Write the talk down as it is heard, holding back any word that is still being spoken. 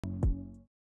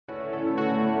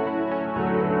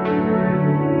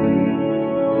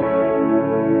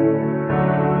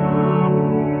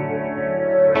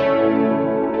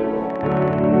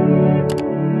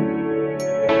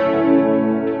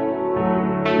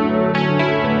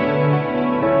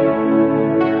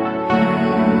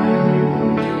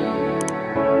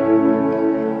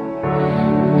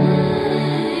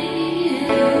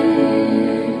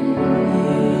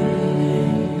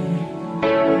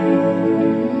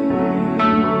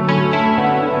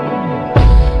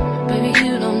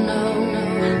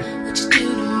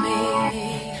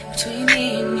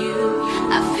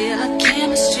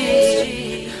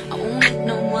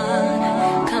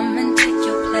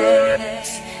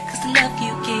the love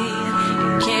you give,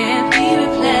 you can't be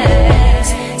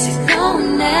replaced. See, no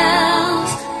one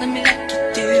else, let me like you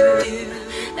do.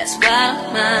 That's why I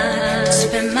don't mind to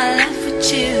spend my life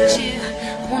with you.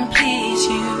 I wanna please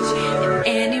you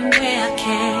in any way I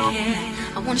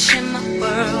can. I wanna share my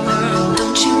world,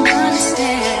 don't you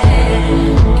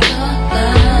understand? Your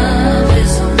love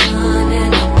is a one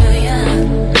in a billion.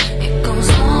 It goes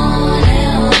on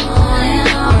and on and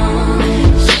on.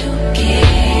 You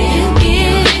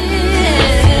give all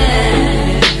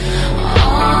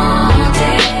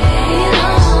day long. Your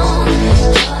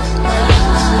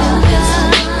love is a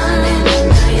one in a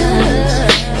billion.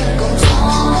 It goes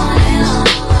on and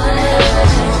on and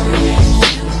on. You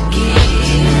give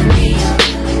me a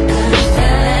really good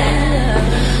feeling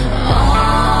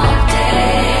all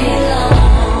day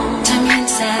long. Turn me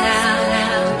inside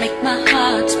out, make my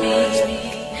heart beat.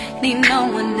 Need no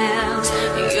one else,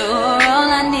 you're all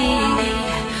I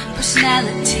need.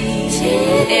 Personality,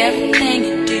 everything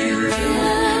you do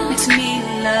makes me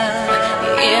love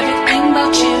everything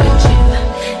about you.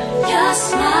 Your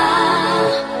smile,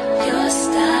 your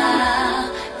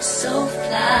style is so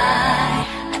fly,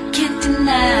 I can't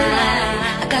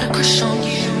deny. I got a crush on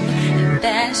you, and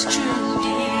that's true,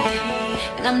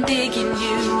 and I'm digging you.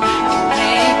 You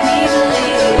make me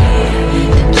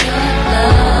believe that your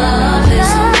love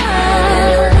is a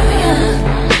million.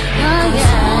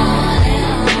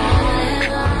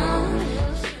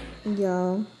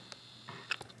 Y'all,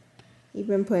 you've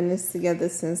been putting this together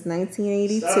since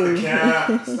 1982. Stop the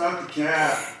cap. Stop the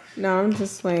cap. No, I'm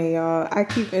just playing, y'all. I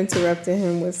keep interrupting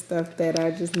him with stuff that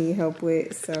I just need help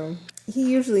with. So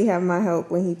he usually have my help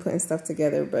when he putting stuff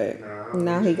together, but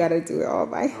now he got to do it all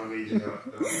by. I don't need your help.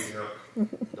 Don't need your help.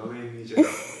 Don't even need your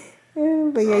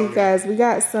help. But yeah, you guys, we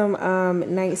got some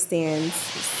nightstands.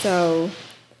 So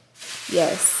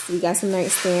yes, we got some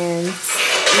nightstands.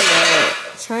 We are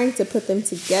trying to put them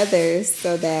together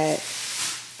so that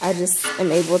I just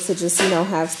am able to just, you know,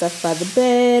 have stuff by the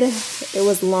bed. It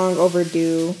was long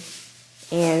overdue,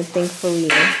 and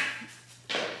thankfully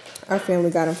our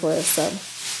family got them for us. So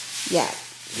yeah,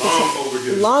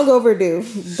 long overdue,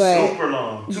 but super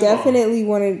long. definitely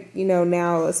wanted, you know,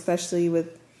 now, especially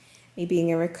with me being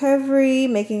in recovery,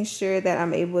 making sure that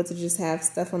I'm able to just have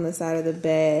stuff on the side of the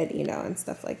bed, you know, and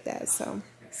stuff like that. So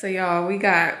y'all, we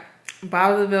got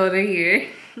Bob the Builder here.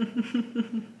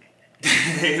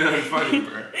 Ain't nothing funny,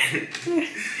 bro.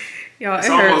 Y'all, it's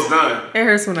almost done. It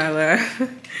hurts when I laugh.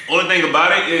 Only thing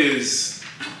about it is,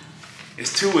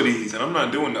 it's 2 of these, and I'm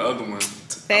not doing the other one.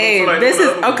 Hey, like this is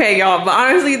okay, y'all. But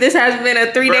honestly, this has been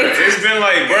a 3-day. It's been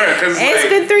like, bro, because it's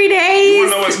been 3 days. You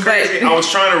wanna know what's crazy? I was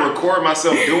trying to record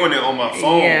myself doing it on my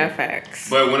phone. Yeah, facts.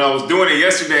 But when I was doing it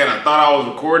yesterday, and I thought I was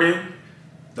recording,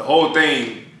 the whole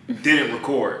thing didn't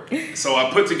record. So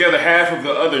I put together half of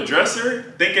the other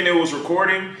dresser, thinking it was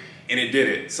recording. And it did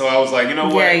it. So I was like, you know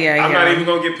what? I'm not even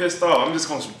going to get pissed off. I'm just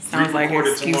going to re-record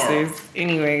it tomorrow.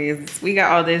 Anyways, we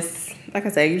got all this. Like I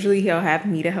said, usually he'll have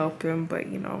me to help him. But,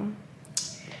 you know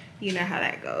how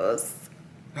that goes.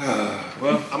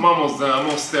 Well, I'm almost done. I'm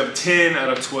on step 10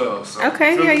 out of 12. So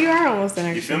okay, yeah, you are almost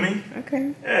done. You feel me?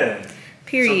 Okay. Yeah.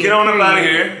 Period. So get on up out of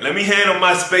here. Let me handle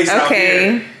my space out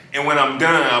here. And when I'm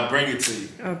done, I'll bring it to you.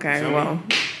 Okay, well,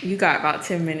 you got about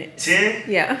 10 minutes. 10?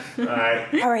 Yeah. All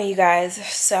right. All right, you guys.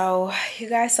 So you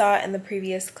guys saw in the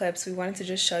previous clips, we wanted to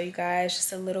just show you guys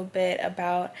just a little bit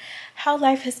about how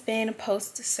life has been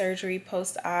post-surgery,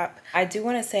 post-op. I do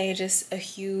want to say just a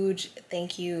huge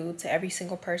thank you to every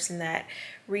single person that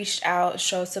reached out,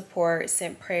 showed support,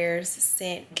 sent prayers,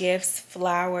 sent gifts,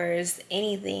 flowers,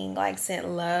 anything, like sent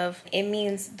love. It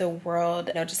means the world.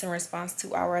 You know, just in response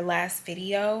to our last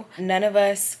video, none of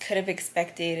us could have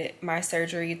expected my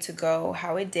surgery to go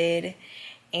how it did.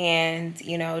 And,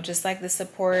 you know, just like the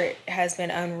support has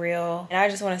been unreal. And I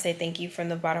just want to say thank you from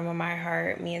the bottom of my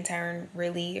heart. Me and Tyron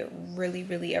really, really,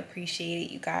 really appreciate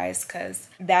it, you guys, because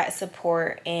that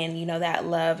support and, you know, that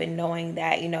love and knowing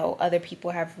that, you know, other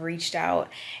people have reached out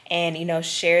and, you know,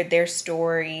 shared their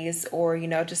stories or, you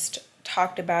know, just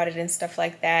talked about it and stuff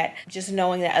like that. Just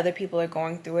knowing that other people are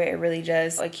going through it, it really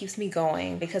does, it keeps me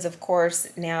going, because of course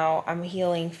now I'm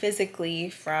healing physically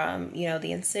from, you know,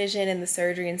 the incision and the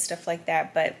surgery and stuff like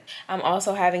that, but I'm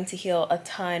also having to heal a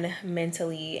ton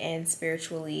mentally and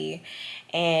spiritually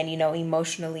and, you know,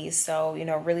 emotionally. So, you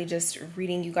know, really just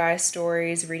reading you guys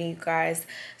stories, reading you guys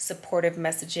supportive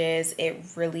messages, it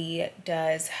really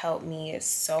does help me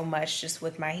so much just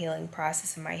with my healing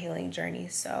process and my healing journey.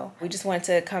 So we just wanted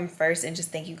to come first and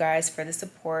just thank you guys for the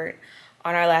support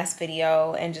on our last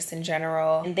video and just in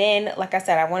general. And then, like I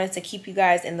said, I wanted to keep you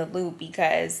guys in the loop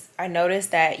because I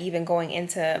noticed that even going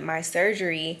into my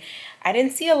surgery, I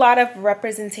didn't see a lot of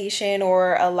representation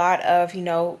or a lot of, you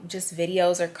know, just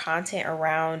videos or content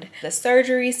around the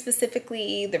surgery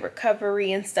specifically, the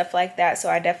recovery and stuff like that. So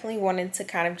I definitely wanted to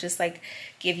kind of just like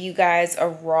give you guys a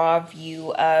raw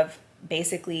view of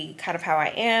basically kind of how I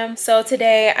am. So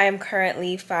today I am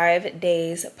currently 5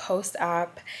 days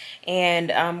post-op,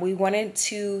 and we wanted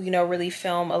to, you know, really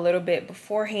film a little bit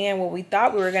beforehand what we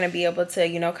thought we were going to be able to,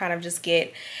 you know, kind of just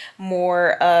get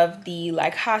more of the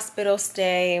like hospital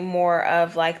stay, more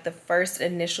of like the first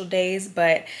initial days.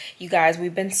 But you guys,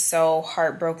 we've been so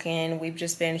heartbroken. We've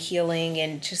just been healing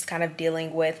and just kind of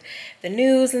dealing with the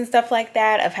news and stuff like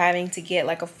that of having to get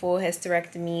like a full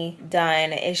hysterectomy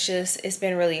done. It's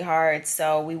been really hard.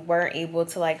 So we weren't able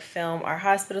to like film our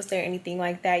hospital stay or anything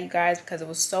like that, you guys, because it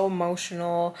was so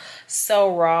emotional,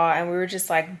 so raw, and we were just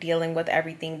like dealing with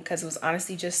everything because it was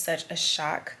honestly just such a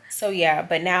shock. So yeah,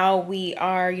 but now we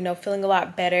are, you know, feeling a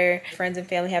lot better. Friends and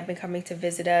family have been coming to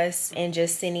visit us and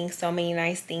just sending so many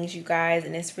nice things, you guys,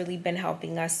 and it's really been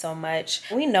helping us so much.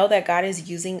 We know that God is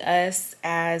using us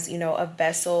as, you know, a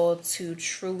vessel to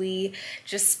truly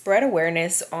just spread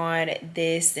awareness on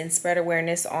this and spread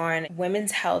awareness on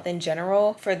women's health in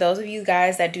general. For those of you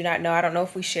guys that do not know, I don't know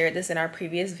if we shared this in our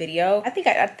previous video. I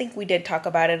think we did talk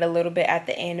about it a little bit at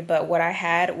the end, but what I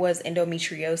had was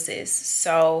endometriosis.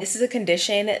 So this is a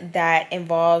condition that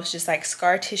involves just like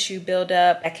scar tissue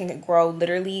buildup that can grow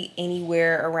literally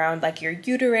anywhere around like your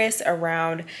uterus,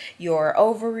 around your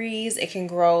ovaries. It can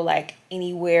grow like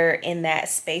anywhere in that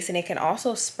space, and it can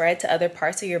also spread to other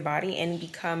parts of your body and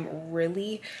become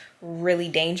really, really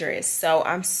dangerous. So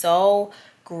I'm so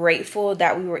grateful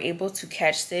that we were able to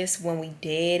catch this when we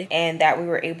did, and that we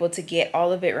were able to get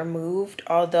all of it removed.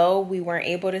 Although we weren't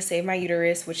able to save my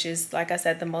uterus, which is, like I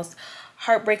said, the most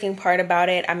heartbreaking part about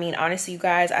it. I mean, honestly, you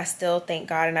guys, I still thank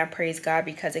God and I praise God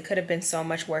because it could have been so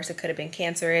much worse. It could have been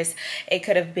cancerous. It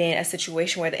could have been a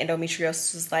situation where the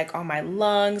endometriosis was like on my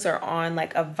lungs or on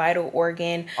like a vital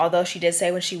organ. Although she did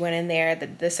say when she went in there,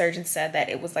 the surgeon said that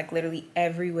it was like literally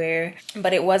everywhere,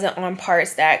 but it wasn't on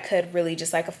parts that could really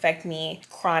just like affect me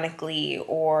chronically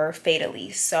or fatally.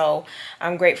 So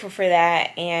I'm grateful for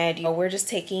that. And you know, we're just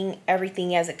taking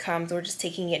everything as it comes. We're just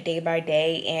taking it day by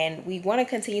day, and we want to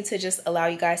continue to just allow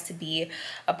you guys to be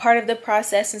a part of the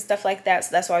process and stuff like that.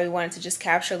 So that's why we wanted to just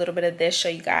capture a little bit of this, show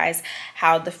you guys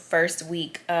how the first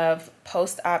week of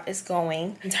post-op is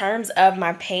going. In terms of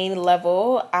my pain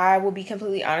level, I will be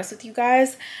completely honest with you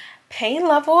guys. Pain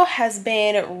level has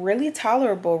been really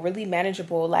tolerable, really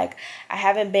manageable. Like, I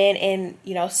haven't been in,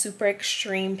 you know, super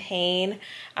extreme pain.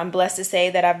 I'm blessed to say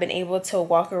that I've been able to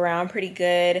walk around pretty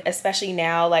good, especially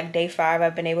now, like day 5,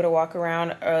 I've been able to walk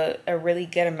around a really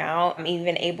good amount. I'm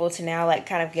even able to now like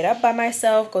kind of get up by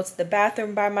myself, go to the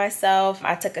bathroom by myself.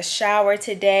 I took a shower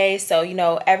today. So, you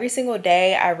know, every single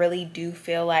day I really do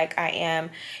feel like I am,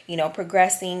 you know,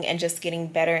 progressing and just getting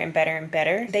better and better and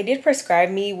better. They did prescribe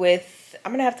me with,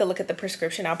 I'm gonna have to look at the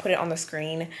prescription. I'll put it on the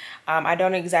screen. I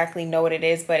don't exactly know what it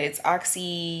is, but it's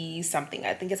oxy something.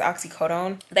 I think it's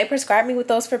oxycodone. They prescribed me with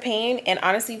those for pain, and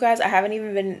honestly, you guys, I haven't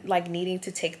even been like needing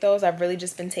to take those. I've really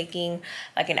just been taking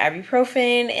like an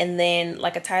ibuprofen and then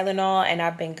like a Tylenol, and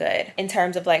I've been good. In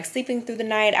terms of like sleeping through the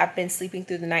night, I've been sleeping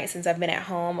through the night since I've been at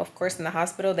home. Of course, in the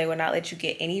hospital, they would not let you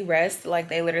get any rest. Like,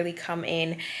 they literally come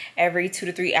in every 2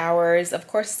 to 3 hours, of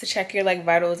course, to check your like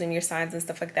vitals and your signs and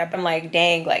stuff like that. But I'm like,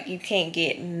 dang, like you can't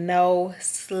get no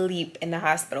sleep in the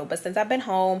hospital. But since I've been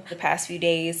home the past few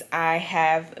days, I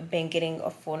have been getting a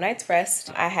full night's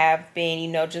rest. I have been, you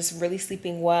know, just really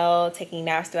sleeping well, taking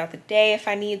naps throughout the day if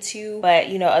I need to. But,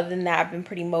 you know, other than that, I've been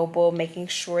pretty mobile, making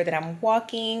sure that I'm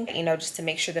walking, you know, just to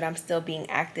make sure that I'm still being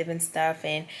active and stuff,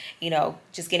 and, you know,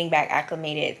 just getting back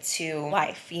acclimated to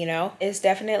life, you know. It's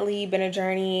definitely been a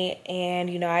journey, and,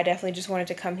 you know, I definitely just wanted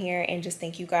to come here and just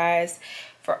thank you guys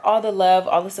for all the love,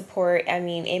 all the support. I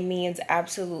mean, it means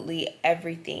absolutely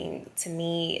everything to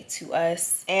me, to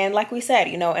us. And like we said,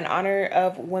 you know, in honor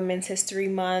of Women's History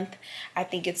Month, I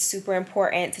think it's super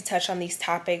important to touch on these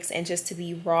topics and just to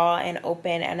be raw and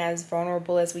open and as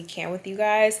vulnerable as we can with you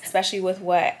guys, especially with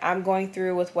what I'm going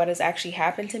through, with what has actually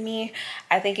happened to me.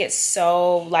 I think it's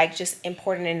so like just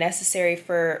important and necessary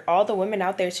for all the women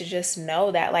out there to just know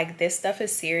that like this stuff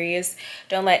is serious.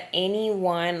 Don't let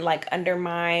anyone like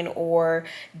undermine or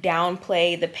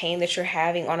downplay the pain that you're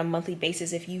having on a monthly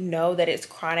basis if you know that it's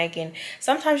chronic. And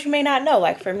sometimes you may not know.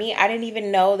 Like for me, I didn't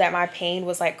even know that my pain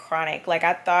was like chronic. Like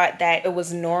I thought that it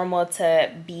was normal to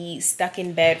be stuck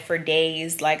in bed for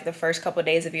days, like the first couple of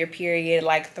days of your period,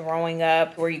 like throwing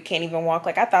up where you can't even walk.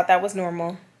 Like I thought that was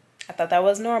normal. I thought that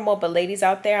was normal, but ladies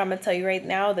out there, I'm gonna tell you right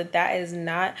now that that is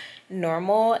not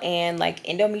normal. And like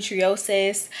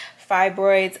endometriosis,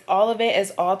 fibroids, all of it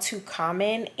is all too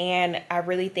common. And I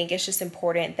really think it's just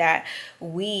important that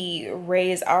we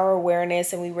raise our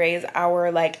awareness and we raise our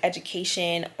like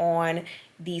education on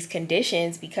these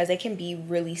conditions, because they can be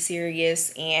really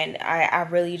serious. And I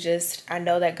really just, I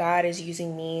know that God is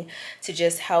using me to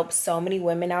just help so many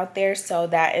women out there. So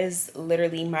that is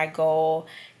literally my goal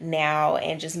now,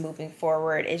 and just moving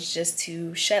forward is just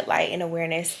to shed light and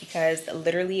awareness, because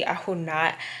literally I will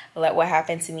not let what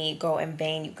happened to me go in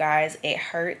vain, you guys. It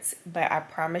hurts, but I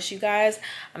promise you guys,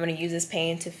 I'm going to use this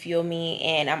pain to fuel me.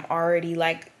 And I'm already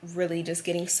like really just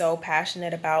getting so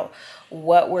passionate about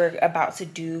what we're about to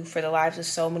do for the lives of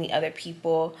so many other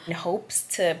people, in hopes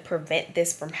to prevent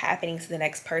this from happening to the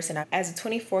next person. As a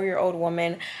 24-year-old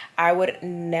woman, I would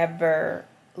never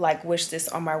like wish this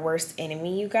on my worst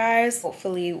enemy, you guys.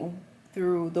 Hopefully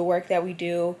through the work that we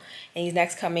do in these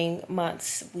next coming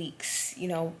months, weeks, you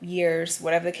know, years,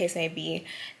 whatever the case may be,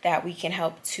 that we can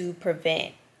help to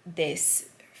prevent this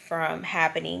from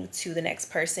happening to the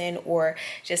next person, or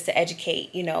just to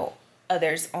educate, you know,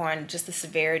 others on just the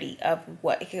severity of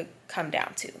what it could come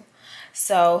down to.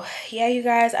 So yeah, you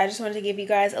guys, I just wanted to give you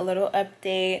guys a little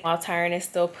update while Tyron is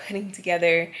still putting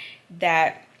together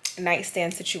that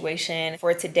nightstand situation.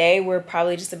 For today, we're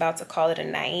probably just about to call it a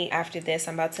night. After this,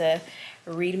 I'm about to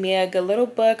read me a good little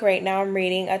book. Right now I'm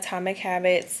reading Atomic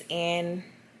Habits, and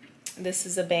this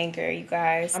is a banger, you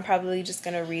guys. I'm probably just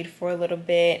gonna read for a little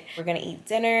bit. We're gonna eat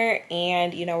dinner,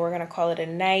 and you know, we're gonna call it a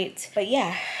night. But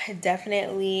yeah,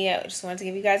 definitely I just wanted to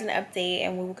give you guys an update,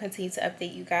 and we will continue to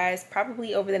update you guys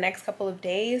probably over the next couple of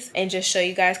days, and just show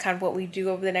you guys kind of what we do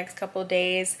over the next couple of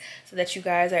days, so that you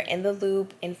guys are in the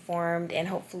loop, informed. And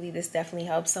hopefully this definitely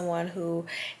helps someone who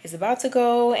is about to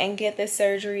go and get this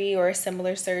surgery or a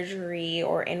similar surgery,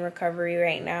 or in recovery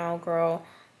right now. Girl,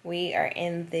 we are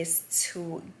in this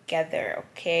together,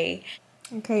 okay?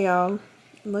 Okay, y'all.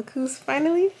 Look who's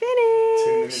finally finished.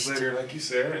 10 minutes later, like you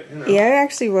said, you know. Yeah, it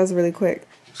actually was really quick.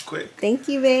 It was quick. Thank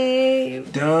you,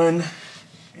 babe. Done.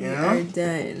 We You are know?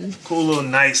 done. Cool little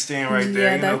nightstand right there.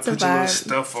 Yeah, You know, that's a put your little vibe.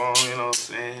 stuff on, you know what I'm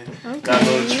saying? Okay. Got a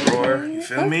little drawer. You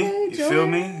feel me? Okay, You feel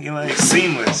me? You like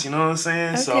seamless, you know what I'm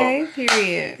saying? Okay,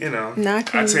 period. So, you know,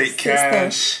 Not I take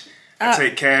cash. I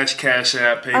take cash, Cash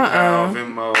App, PayPal,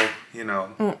 Venmo, you know,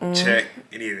 check,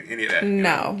 any of that. You know?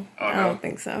 No, Oh, I no? don't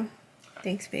think so.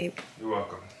 Thanks, babe. You're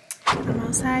welcome. I'm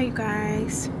outside, you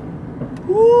guys.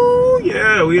 Ooh,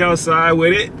 yeah, we outside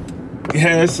with it.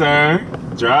 Yes, sir.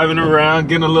 Driving around,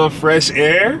 getting a little fresh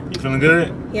air. You feeling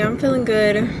good? Yeah, I'm feeling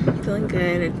good. I'm feeling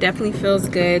good. It definitely feels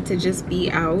good to just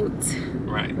be out.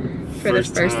 Right. For the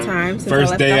first time since first I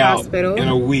left day the out hospital. in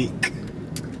a week.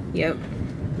 Yep.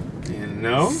 You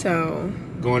know? So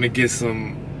Going to get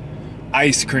some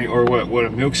ice cream, or what, a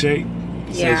milkshake?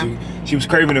 Yeah. She was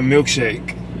craving a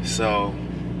milkshake. So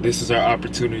this is our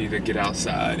opportunity to get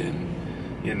outside and,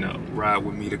 you know, ride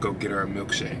with me to go get her a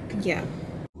milkshake. yeah.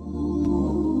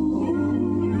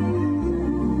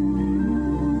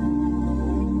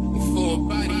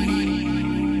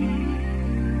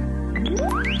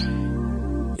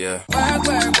 Yeah. Work,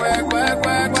 work, work, work,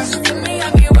 work, work. To me,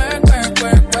 I be work, work,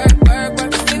 work, work, work,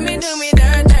 work. See me do me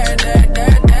dirt, dirt, dirt,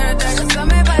 dirt, dirt, dirt. Cause I'm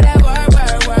about that work,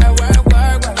 work, work, work,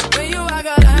 work, work. When you walk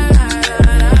a line,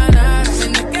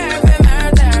 in the cafe, man,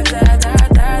 da, da, da,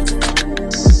 da.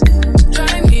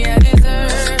 Drive me a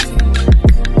dessert.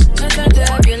 Just a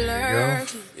tubular.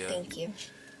 Thank you.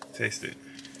 Taste it.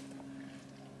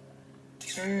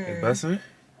 It's busting?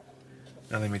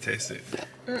 Now let me taste it.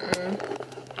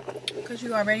 Because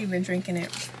you already been drinking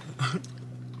it.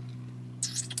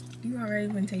 You already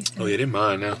been tasting Oh yeah, they're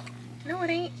mine now. it. No, it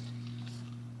ain't.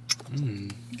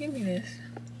 Give me this.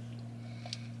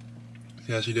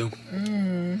 See how she do?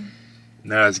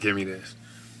 Now just give me this.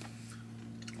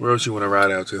 Where else you want to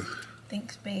ride out to?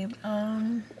 Thanks, babe.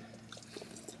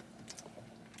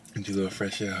 Get you a little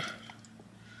fresh air.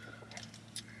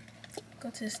 Go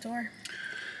to the store.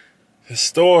 The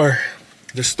store.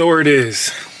 The store it is.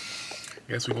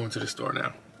 Guess we're going to the store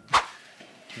now.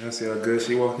 Yeah, see how good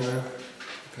she walking now?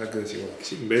 Look how good she walking.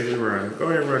 She can barely run. Go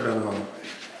ahead and run down the hall.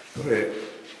 Go ahead.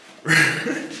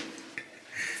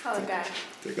 Oh, God.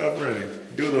 Take off running.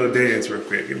 Do a little dance real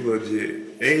quick. Get a little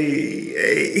jig. Hey,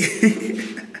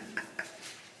 hey.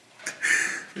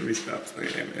 Let me stop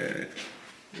playing, man.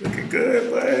 You looking good,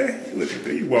 boy. You looking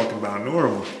good. You walking about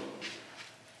normal.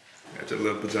 Got your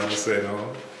little pajama set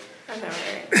on. I know,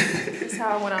 right? That's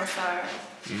how I went outside.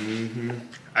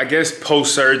 I guess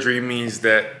post-surgery means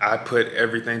that I put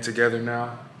everything together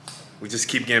now. We just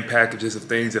keep getting packages of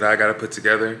things that I gotta put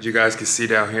together. You guys can see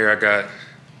down here, I got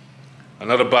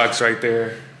Another box right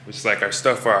there, which is like our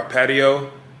stuff for our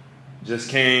patio. Just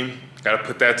came. Got to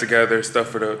put that together. Stuff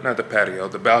for the, not the patio,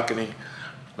 the balcony.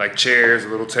 Like chairs, a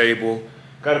little table.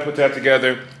 Got to put that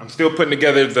together. I'm still putting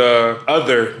together the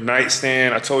other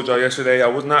nightstand. I told y'all yesterday I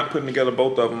was not putting together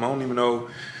both of them. I don't even know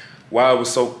why it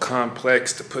was so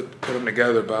complex to put them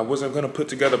together, but I wasn't gonna put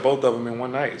together both of them in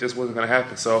one night. It just wasn't gonna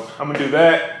happen. So I'm gonna do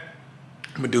that.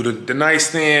 I'm gonna do the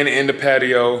nightstand and the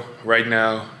patio right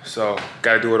now. So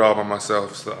gotta do it all by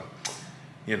myself. So,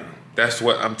 you know, that's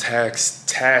what I'm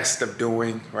tasked of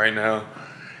doing right now.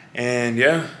 And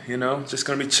yeah, you know, just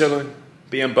gonna be chilling,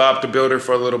 being Bob the Builder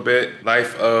for a little bit.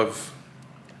 Life of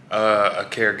a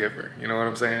caregiver, you know what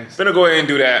I'm saying? So gonna go ahead and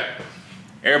do that.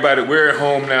 Everybody, we're at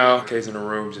home now. Kay's in the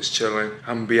room, just chilling.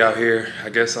 I'm gonna be out here. I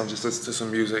guess I'll just listen to some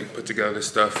music, put together this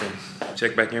stuff, and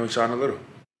check back in with y'all in a little.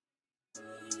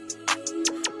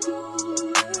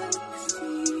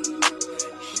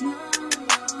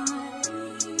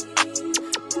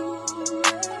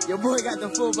 Your boy got the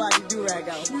full body do-rag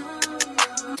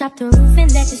out. Drop the roof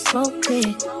and let the smoke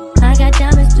clear. I got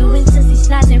diamonds doing sissy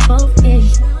slides in both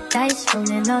ears. Dice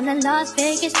rolling on the Las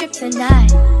Vegas strip tonight.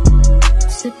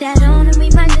 Slip that on and we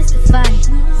might miss the fight.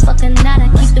 Fuck a night, I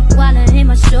keep the koala in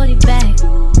my shorty bag.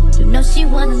 You know she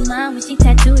wanna mine when she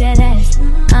tattoo that ass.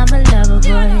 I'm a lover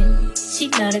boy,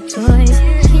 she love the toys.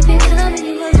 Keep it coming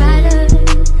in my rider.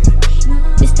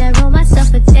 It's that roll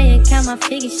myself a day and count my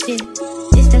figure shit.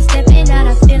 It's that stepping out,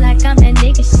 I feel like I'm that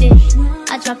nigga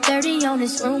shit. I drop 30 on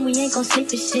this room, we ain't gon' sleep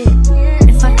for shit.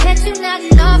 If I catch you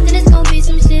nodding off, then it's gon' be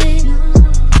some shit.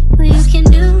 Well, you can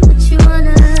do what you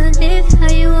wanna, live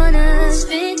how you wanna,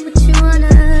 spit what you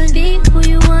wanna, be who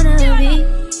you wanna be.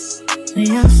 We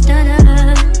don't stutter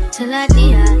till I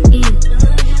D.I.E.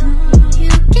 You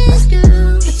can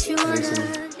do what you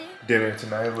wanna. Dinner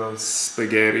tonight, a little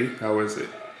spaghetti. How was it?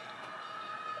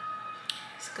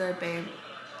 It's good, babe.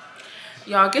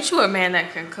 Y'all, get you a man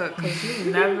that can cook, cause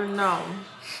you never know.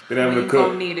 Been having to You cook.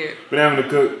 gonna need it. Been having to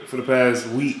cook for the past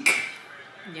week.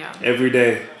 Yeah. Every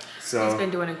day. So He's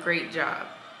been doing a great job.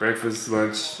 breakfast,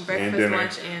 lunch, and Breakfast, dinner.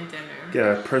 lunch, and dinner.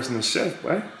 Yeah, a personal chef,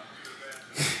 right?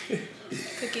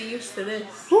 Could get used to this.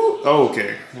 Oh,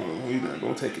 okay. Well, we're not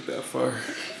gonna take it that far.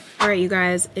 All right, you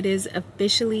guys, it is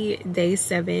officially day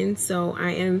 7. So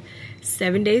I am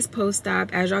 7 days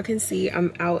post-op. As y'all can see,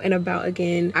 I'm out and about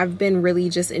again. I've been really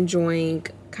just enjoying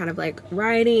kind of like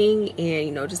riding and,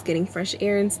 you know, just getting fresh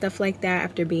air and stuff like that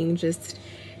after being just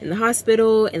in the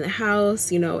hospital, in the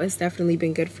house. You know, it's definitely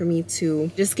been good for me to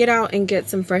just get out and get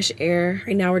some fresh air.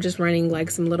 Right now we're just running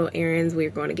like some little errands. We're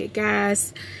going to get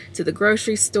gas to the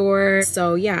grocery store.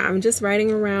 So yeah, I'm just riding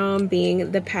around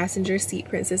being the passenger seat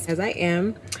princess as I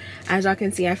am. As y'all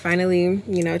can see, I finally,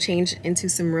 you know, changed into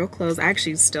some real clothes. I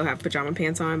actually still have pajama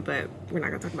pants on, but we're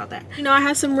not gonna talk about that. You know, I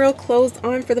have some real clothes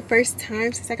on for the first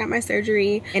time since I got my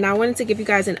surgery, and I wanted to give you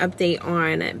guys an update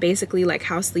on basically like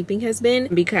how sleeping has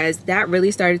been, because that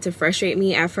really started to frustrate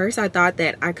me. At first I thought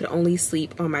that I could only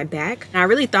sleep on my back, and I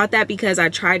really thought that because I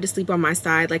tried to sleep on my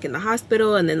side like in the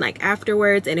hospital and then like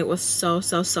afterwards, and it was so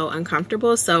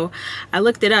uncomfortable. So I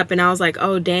looked it up and I was like,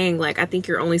 oh dang, like I think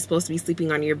you're only supposed to be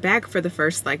sleeping on your back for the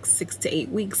first like 6 to 8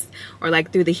 weeks, or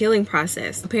like through the healing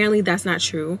process. Apparently that's not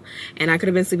true, and I could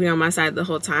have been sleeping on my side the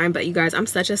whole time. But you guys, I'm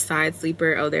such a side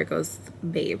sleeper. Oh, there goes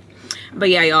babe. But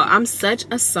yeah, y'all, I'm such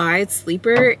a side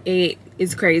sleeper. It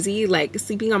is crazy. Like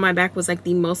sleeping on my back was like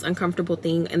the most uncomfortable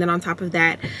thing, and then on top of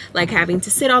that, like having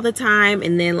to sit all the time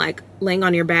and then like laying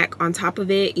on your back on top of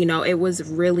it, you know, it was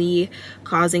really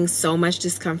causing so much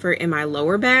discomfort in my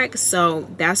lower back. So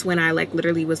that's when I like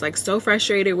literally was like so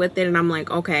frustrated with it, and I'm like,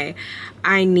 okay,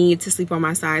 I need to sleep on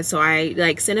my side. So I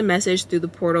like sent a message through the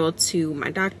portal to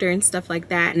my doctor and stuff like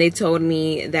that, and they told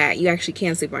me that you actually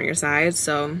can sleep on your side.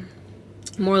 So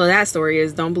moral of that story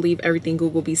is don't believe everything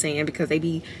Google be saying, because they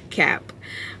be cap.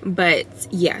 But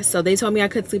yeah, so they told me I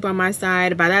could sleep on my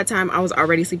side. By that time I was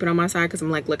already sleeping on my side, because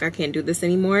I'm like, look, I can't do this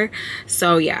anymore.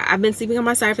 So yeah, I've been sleeping on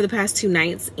my side for the past 2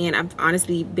 nights, and I've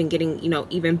honestly been getting, you know,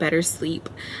 even better sleep.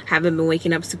 Haven't been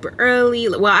waking up super early.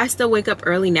 Well, I still wake up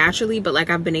early naturally, but like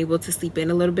I've been able to sleep in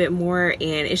a little bit more, and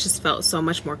it's just felt so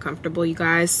much more comfortable, you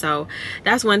guys. So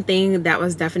that's one thing that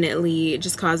was definitely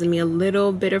just causing me a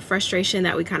little bit of frustration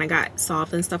that we kind of got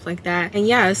solved and stuff like that. And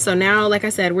yeah, so now, like I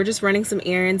said, we're just running some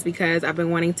errands because I've been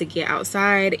wanting to get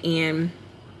outside and,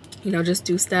 you know, just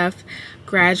do stuff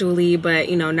gradually, but,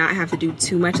 you know, not have to do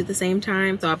too much at the same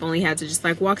time. So I've only had to just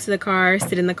like walk to the car,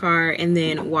 sit in the car, and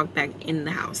then walk back in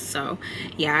the house. So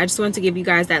yeah, I just wanted to give you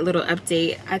guys that little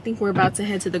update. I think we're about to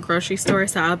head to the grocery store,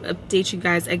 so I'll update you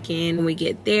guys again when we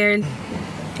get there.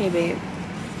 Hey babe,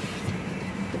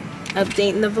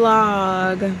 updating the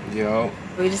vlog. Yo,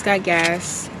 We just got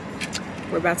gas.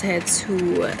 we're about to head to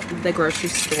the grocery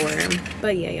store.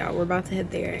 But yeah, y'all, we're about to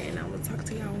head there, and I will talk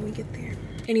to y'all when we get there.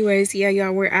 Anyways, yeah,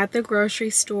 y'all, we're at the grocery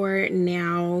store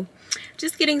now,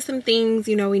 just getting some things,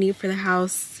 you know, we need for the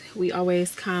house. We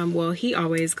always come, well, he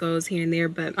always goes here and there,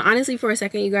 but honestly, for a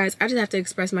second, you guys, I just have to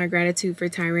express my gratitude for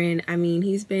Tyron. I mean,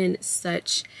 he's been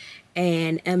such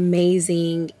an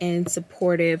amazing and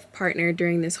supportive partner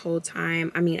during this whole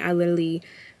time. I mean, I literally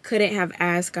couldn't have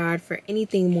asked God for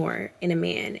anything more in a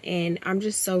man, and I'm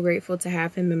just so grateful to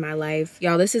have him in my life.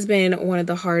 Y'all, this has been one of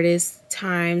the hardest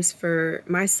times for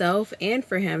myself and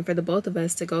for him, for the both of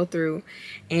us to go through,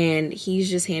 and he's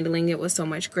just handling it with so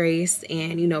much grace,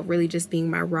 and you know, really just being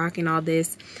my rock in all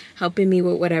this, helping me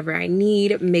with whatever I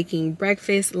need, making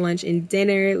breakfast, lunch, and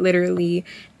dinner literally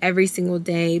every single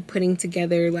day, putting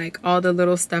together like all the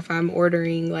little stuff I'm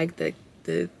ordering, like the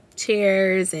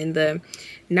chairs and the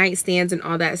nightstands and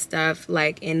all that stuff,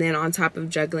 like, and then on top of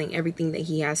juggling everything that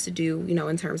he has to do, you know,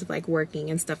 in terms of like working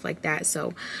and stuff like that.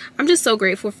 So I'm just so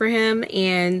grateful for him.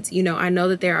 And you know, I know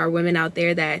that there are women out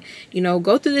there that, you know,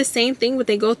 go through the same thing, but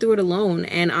they go through it alone.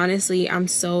 And honestly, I'm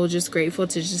so just grateful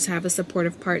to just have a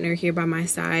supportive partner here by my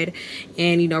side,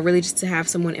 and you know, really just to have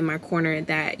someone in my corner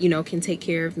that, you know, can take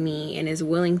care of me and is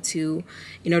willing to,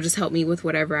 you know, just help me with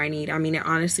whatever I need. I mean, it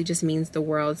honestly just means the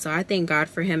world. So I thank God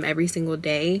for him every single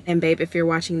day. And babe, if you're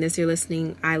watching this, you're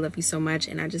listening, I love you so much,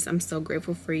 and I'm so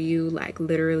grateful for you. Like,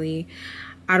 literally,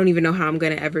 I don't even know how I'm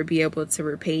gonna ever be able to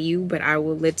repay you, but I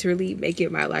will literally make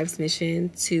it my life's mission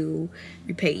to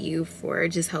repay you for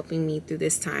just helping me through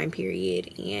this time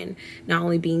period, and not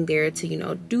only being there to, you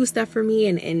know, do stuff for me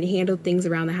and handle things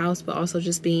around the house, but also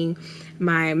just being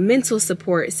my mental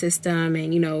support system,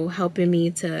 and you know, helping me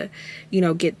to, you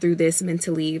know, get through this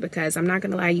mentally, because I'm not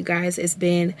gonna lie, you guys, it's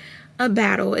been a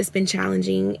battle. It's been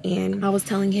challenging. And I was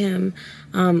telling him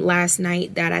last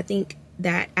night that I think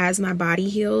that as my body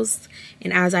heals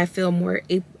and as I feel more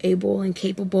able and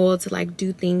capable to like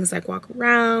do things like walk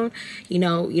around, you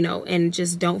know, and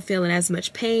just don't feel in as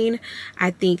much pain, I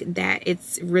think that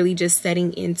it's really just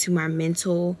setting into my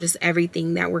mental, just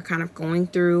everything that we're kind of going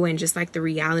through, and just like the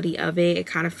reality of it. It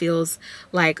kind of feels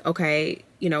like, okay,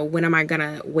 you know, when am I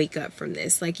gonna wake up from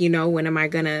this? Like, you know, when am I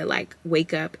gonna like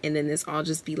wake up and then this all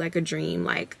just be like a dream,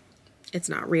 like it's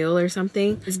not real or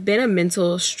something? It's been a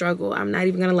mental struggle. I'm not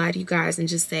even gonna lie to you guys and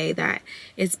just say that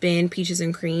it's been peaches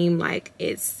and cream. Like,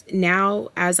 it's now,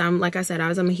 as I'm, like I said,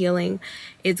 as I'm healing,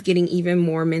 it's getting even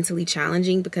more mentally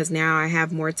challenging, because now I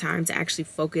have more time to actually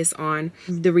focus on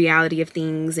the reality of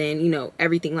things, and you know,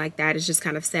 everything like that is just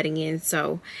kind of setting in.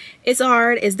 So it's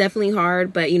hard. It's definitely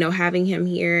hard, but you know, having him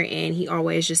here, and he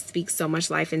always just speaks so much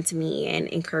life into me and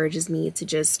encourages me to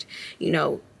just, you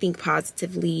know, think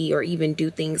positively, or even do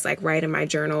things like write in my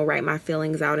journal, write my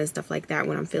feelings out and stuff like that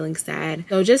when I'm feeling sad.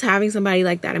 So just having somebody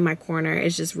like that in my corner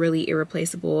is just really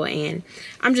irreplaceable, and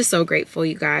I'm just so grateful,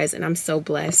 you guys, and I'm so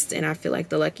blessed, and I feel like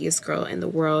the luckiest girl in the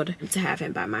world to have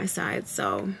him by my side.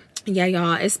 So yeah,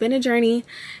 y'all, it's been a journey,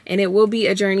 and it will be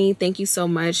a journey. Thank you so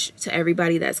much to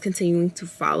everybody that's continuing to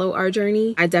follow our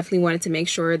journey. I definitely wanted to make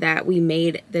sure that we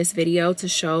made this video to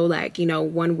show, like, you know,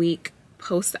 1 week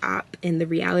post-op and the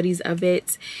realities of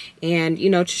it, and you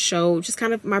know, to show just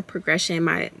kind of my progression,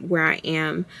 where I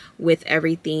am with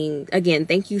everything. Again,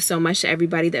 thank you so much to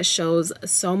everybody that shows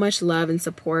so much love and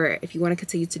support. If you want to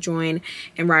continue to join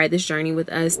and ride this journey with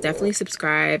us, definitely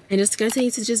subscribe and just continue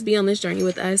to just be on this journey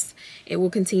with us. It will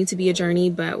continue to be a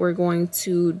journey, but we're going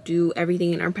to do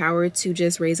everything in our power to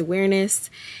just raise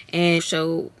awareness and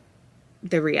show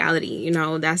the reality. You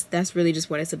know, that's really just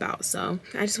what it's about. So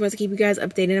I just wanted to keep you guys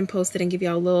updated and posted and give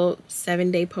y'all a little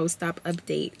 7-day post-op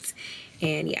update.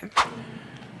 And yeah,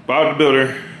 Bob the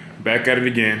Builder back at it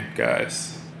again,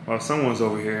 guys. While someone's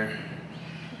over here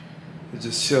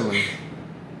just chilling,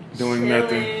 doing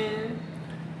nothing,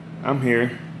 I'm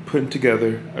here putting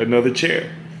together another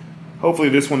chair. Hopefully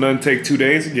this one doesn't take 2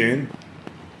 days again.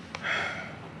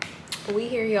 We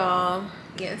here, y'all,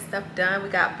 getting stuff done. We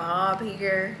got Bob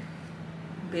here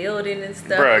building and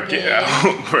stuff. Bruh, again. get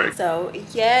out. Bruh. So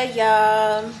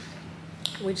yeah, y'all,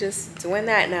 we're just doing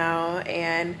that now,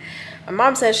 and my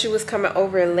mom said she was coming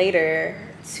over later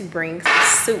to bring some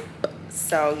soup.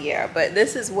 So yeah, but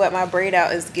this is what my braid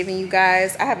out is giving you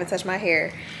guys. I haven't touched my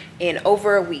hair in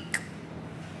over a week,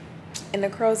 and the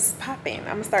curls is popping. I'm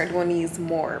gonna start doing these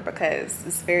more because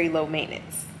it's very low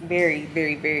maintenance, very,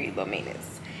 very, very low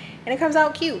maintenance, and it comes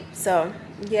out cute. So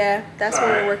yeah, that's what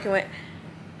we're working with.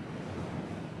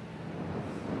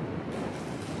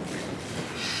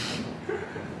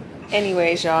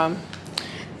 Anyways, y'all,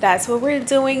 that's what we're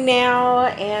doing now,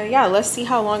 and yeah, let's see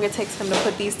how long it takes him to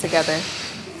put these together.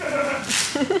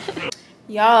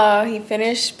 Y'all, he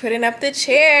finished putting up the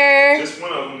chair. Just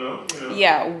one of them, though. You know.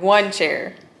 Yeah, one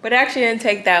chair. But it actually didn't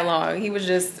take that long. He was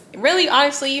just, really,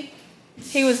 honestly,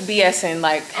 he was BSing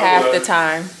like half the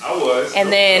time. I was.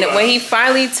 And then when he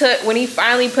finally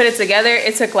put it together,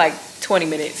 it took like 20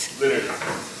 minutes. Literally.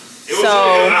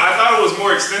 I thought it was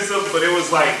more extensive, but it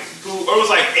was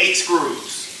like 8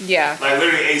 screws. Yeah. Like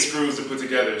literally 8 screws to put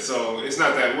together. So it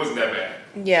wasn't that bad.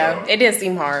 Yeah, so. It didn't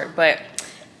seem hard, but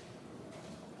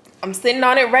I'm sitting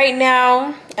on it right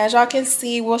now. As y'all can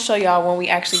see, we'll show y'all when we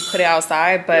actually put it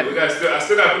outside. But yeah, I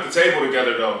still gotta put the table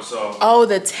together though. So. Oh,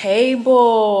 the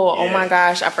table! Yeah. Oh my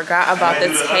gosh, I forgot about the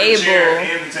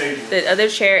table. The other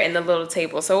chair and the little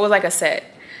table. So it was like a set.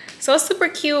 So it's super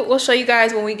cute. We'll show you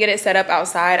guys when we get it set up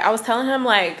outside. I was telling him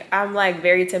like I'm like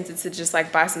very tempted to just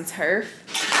like buy some turf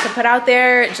to put out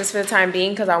there just for the time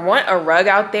being because I want a rug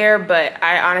out there, but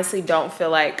I honestly don't feel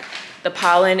like the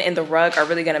pollen and the rug are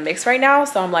really gonna mix right now.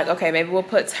 So I'm like, okay, maybe we'll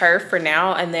put turf for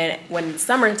now, and then when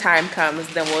summertime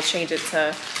comes, then we'll change it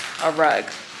to a rug.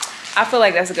 I feel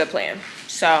like that's a good plan.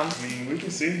 So I mean, we can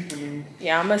see.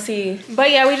 Yeah, I'm gonna see. But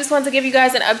yeah, we just wanted to give you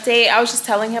guys an update. I was just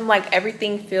telling him like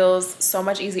everything feels so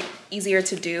much easier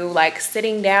to do. Like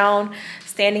sitting down,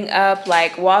 standing up,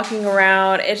 like walking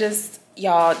around. It just,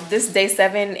 y'all, this is day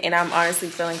 7 and I'm honestly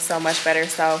feeling so much better.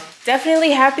 So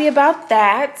definitely happy about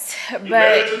that. But you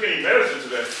barely took any medicine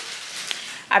today.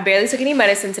 I barely took any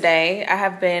medicine today. I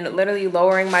have been literally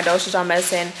lowering my dosage on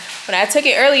medicine. When I took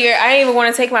it earlier, I didn't even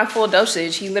want to take my full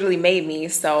dosage. He literally made me,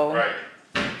 so. Right.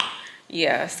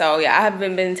 Yeah, so yeah, I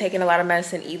haven't been taking a lot of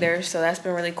medicine either, so that's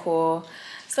been really cool.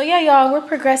 So yeah, y'all, we're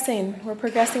progressing. We're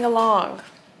progressing along.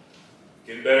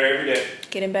 Getting better every day.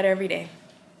 Getting better every day.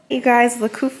 You guys,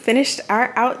 look who finished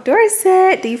our outdoor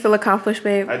set. Do you feel accomplished,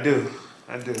 babe? I do.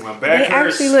 My back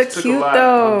hurts. They actually look cute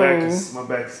though. My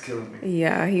back is killing me.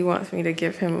 Yeah, he wants me to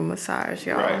give him a massage,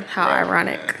 y'all. Right, How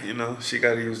ironic. Yeah, you know, she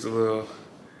got to use the little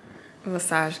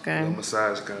massage gun.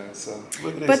 So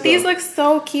look at this. But these look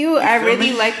so cute. I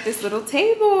really like this little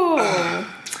table.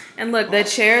 And look, the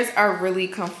chairs are really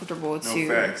comfortable too.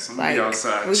 No facts. I'm like, gonna be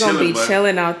outside. We're gonna be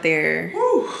chilling out there.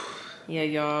 Woo. Yeah,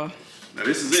 y'all. Now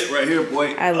this is it right here,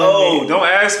 boy. I love it. Don't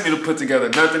ask me to put together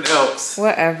nothing else.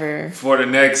 Whatever. For the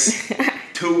next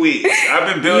 2 weeks.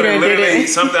 I've been building literally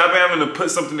something. I've been having to put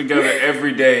something together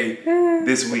every day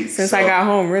this week. Since I got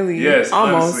home, really. Yes,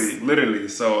 almost. honestly, literally.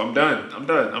 So I'm done. I'm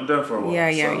done for a while.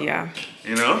 Yeah.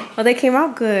 You know? Well, they came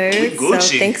out good. Gucci.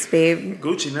 So thanks, babe.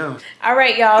 Gucci now. All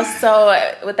right, y'all. So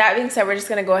with that being said, we're just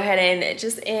gonna go ahead and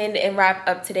just end and wrap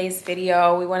up today's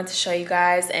video. We wanted to show you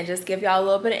guys and just give y'all a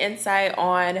little bit of insight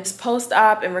on this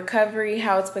post-op and recovery,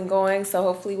 how it's been going. So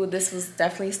hopefully this was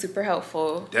definitely super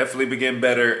helpful. Definitely been getting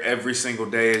better every single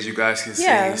day, as you guys can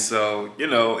Yeah. see. So, you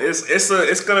know, it's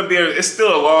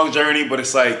still a long journey, but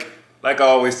it's like I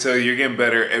always tell you, you're getting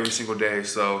better every single day.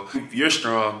 So you're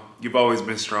strong. You've always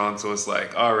been strong. So it's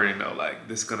like, I already know, like,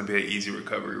 this is going to be an easy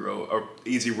recovery road, or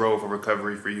easy road for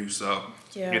recovery for you. So,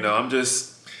 yeah. You know, I'm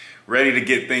just ready to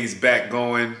get things back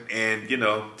going and, you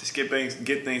know, just get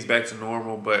things back to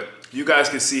normal. But you guys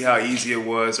can see how easy it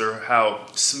was, or how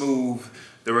smooth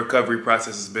the recovery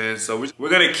process has been. So we're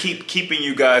going to keep keeping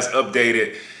you guys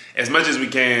updated as much as we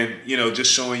can, you know,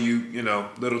 just showing you, you know,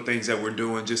 little things that we're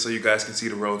doing just so you guys can see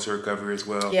the road to recovery as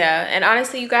well. Yeah, and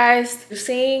honestly, you guys,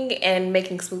 seeing and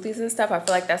making smoothies and stuff, I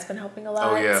feel like that's been helping a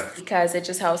lot. Oh, yeah. Because it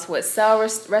just helps with cell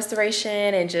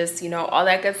restoration and just, you know, all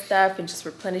that good stuff, and just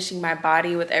replenishing my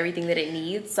body with everything that it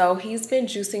needs. So he's been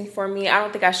juicing for me. I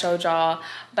don't think I showed y'all,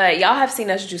 but y'all have seen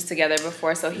us juice together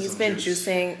before. So he's been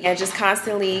juicing and just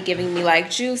constantly giving me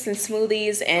like juice and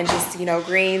smoothies and just, you know,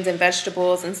 greens and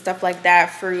vegetables and stuff like that,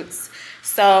 fruits.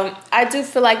 So I do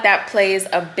feel like that plays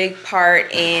a big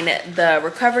part in the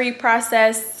recovery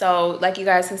process. So like you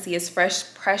guys can see, it's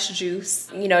fresh pressed juice,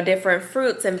 you know, different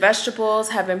fruits and vegetables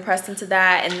have been pressed into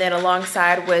that, and then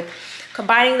alongside with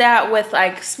combining that with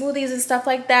like smoothies and stuff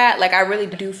like that, like I really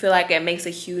do feel like it makes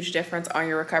a huge difference on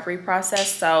your recovery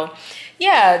process. So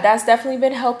yeah, that's definitely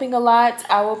been helping a lot.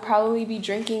 I will probably be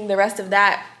drinking the rest of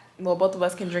that. Well, both of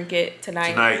us can drink it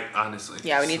tonight. Tonight, honestly.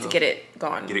 Yeah, we need to get it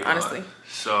gone, honestly.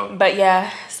 So. But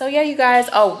yeah, so yeah, you guys.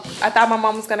 Oh, I thought my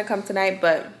mom was gonna come tonight,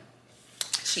 but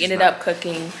she ended up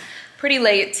cooking pretty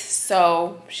late,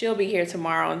 so she'll be here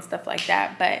tomorrow and stuff like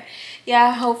that. But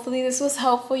yeah, hopefully this was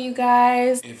helpful, you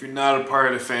guys. If you're not a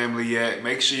part of the family yet,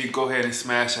 make sure you go ahead and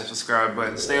smash that subscribe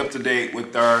button. Stay up to date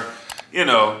with our, you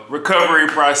know, recovery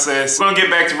process. We're gonna get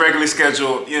back to regularly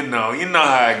scheduled, you know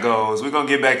how it goes. We're gonna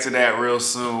get back to that real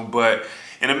soon. But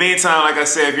in the meantime, like I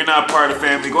said, if you're not a part of the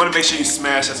family, go ahead and make sure you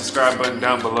smash that subscribe button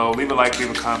down below. Leave a like,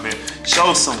 leave a comment,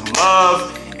 show some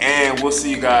love, and we'll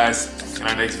see you guys in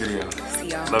our next video. See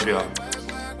y'all. Love y'all.